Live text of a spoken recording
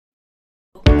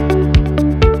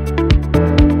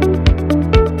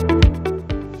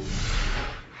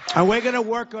And we're going to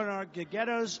work on our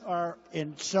ghettos are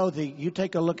in, you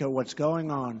take a look at what's going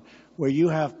on, where you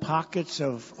have pockets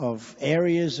of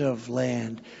areas of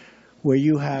land, where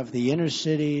you have the inner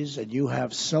cities, and you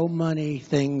have so many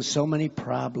things, so many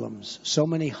problems, so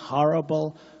many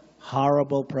horrible,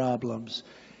 horrible problems.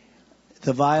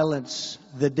 The violence,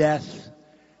 the death,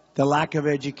 the lack of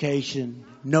education,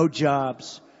 no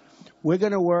jobs. We're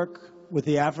going to work with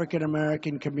the African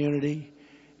American community,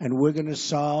 and we're going to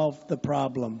solve the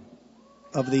problem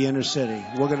of the inner city.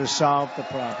 We're going to solve the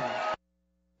problem.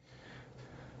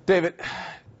 David,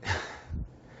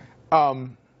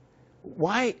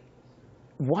 why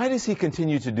does he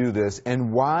continue to do this,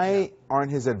 and why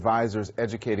aren't his advisors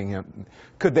educating him?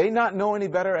 Could they not know any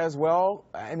better as well?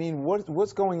 I mean,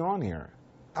 what's going on here?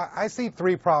 I see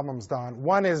three problems, Don.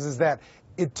 One is that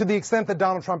to the extent that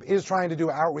Donald Trump is trying to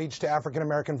do outreach to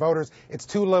African-American voters, it's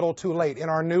too little, too late. In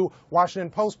our new Washington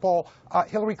Post poll,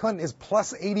 Hillary Clinton is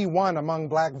plus 81 among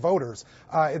black voters.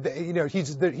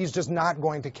 He's just not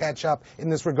going to catch up in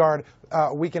this regard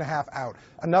a week and a half out.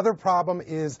 Another problem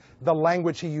is the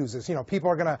language he uses. You know, people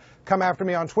are going to come after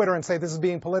me on Twitter and say this is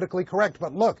being politically correct.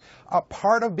 But look,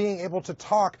 part of being able to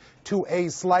talk to a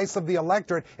slice of the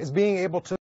electorate is being able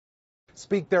to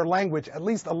speak their language at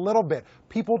least a little bit.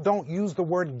 People don't use the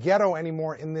word ghetto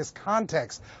anymore in this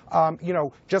context.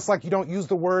 Just like you don't use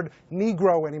the word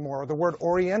Negro anymore or the word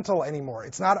Oriental anymore.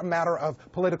 It's not a matter of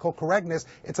political correctness.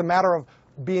 It's a matter of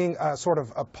being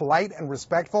polite and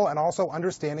respectful, and also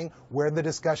understanding where the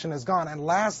discussion has gone. And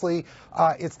lastly,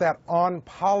 it's that on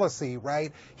policy,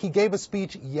 right? He gave a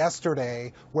speech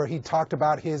yesterday where he talked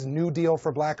about his New Deal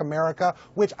for Black America,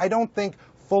 which I don't think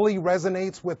fully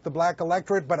resonates with the black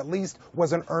electorate, but at least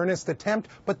was an earnest attempt.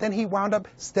 But then he wound up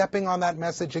stepping on that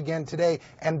message again today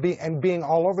and being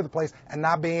all over the place and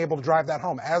not being able to drive that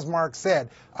home. As Mark said,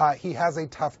 he has a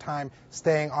tough time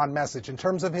staying on message. In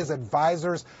terms of his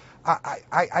advisors,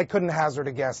 I couldn't hazard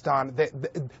a guess, Don.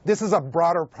 This is a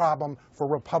broader problem for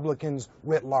Republicans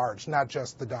writ large, not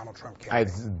just the Donald Trump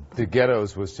campaign. The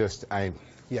ghettos was just,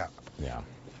 Yeah. Yeah.